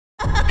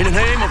In the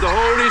name of the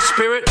Holy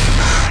Spirit.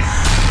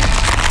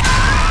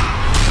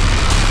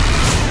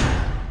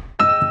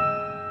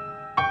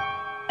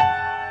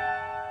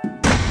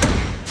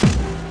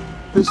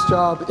 This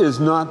job is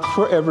not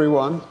for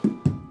everyone.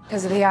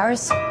 Because of the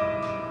hours?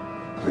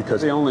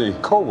 Because the only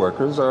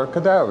co-workers are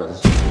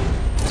cadavers.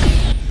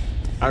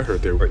 I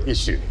heard there were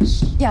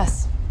issues.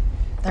 Yes,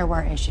 there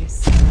were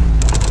issues.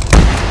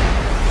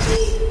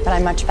 But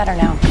I'm much better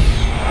now.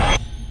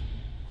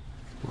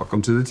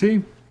 Welcome to the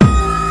team.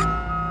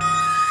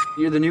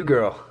 You're the new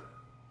girl.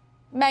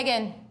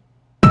 Megan.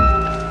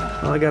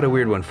 Well, I got a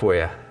weird one for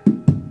you.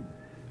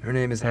 Her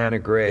name is Hannah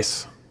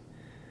Grace.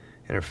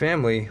 And her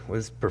family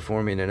was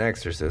performing an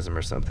exorcism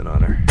or something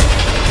on her.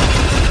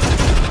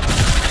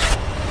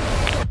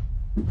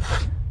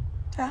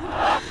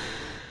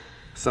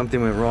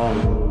 Something went wrong.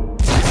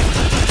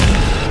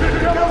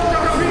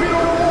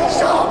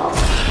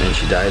 And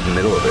she died in the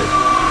middle of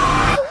it.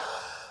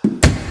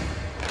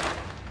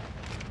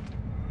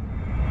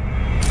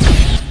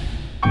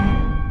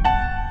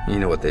 You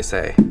know what they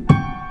say.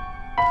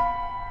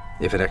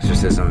 If an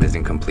exorcism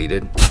isn't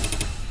completed,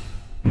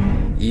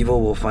 evil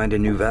will find a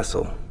new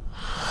vessel.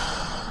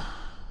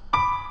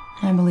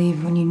 I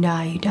believe when you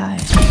die, you die.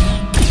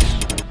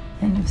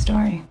 End of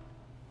story.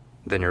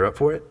 Then you're up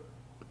for it?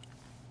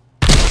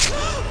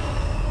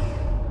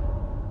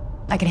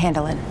 I can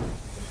handle it.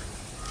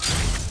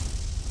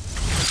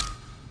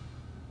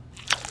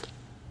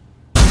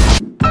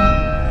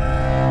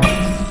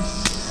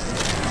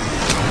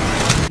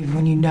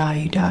 When you die,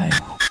 you die.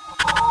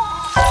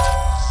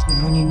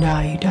 When you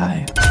die, you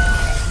die.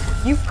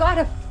 You've got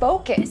to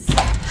focus.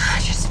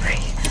 Just breathe.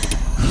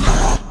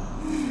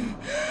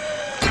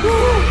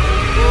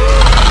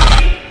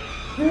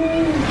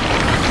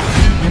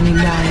 When you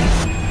die,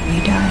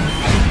 you die.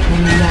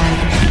 When you die,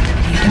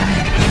 you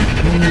die.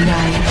 When you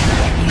die,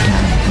 you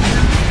die.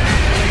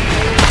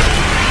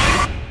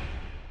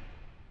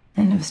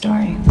 End of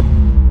story.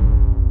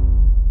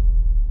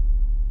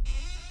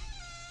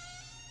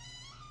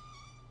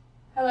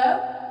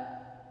 Hello?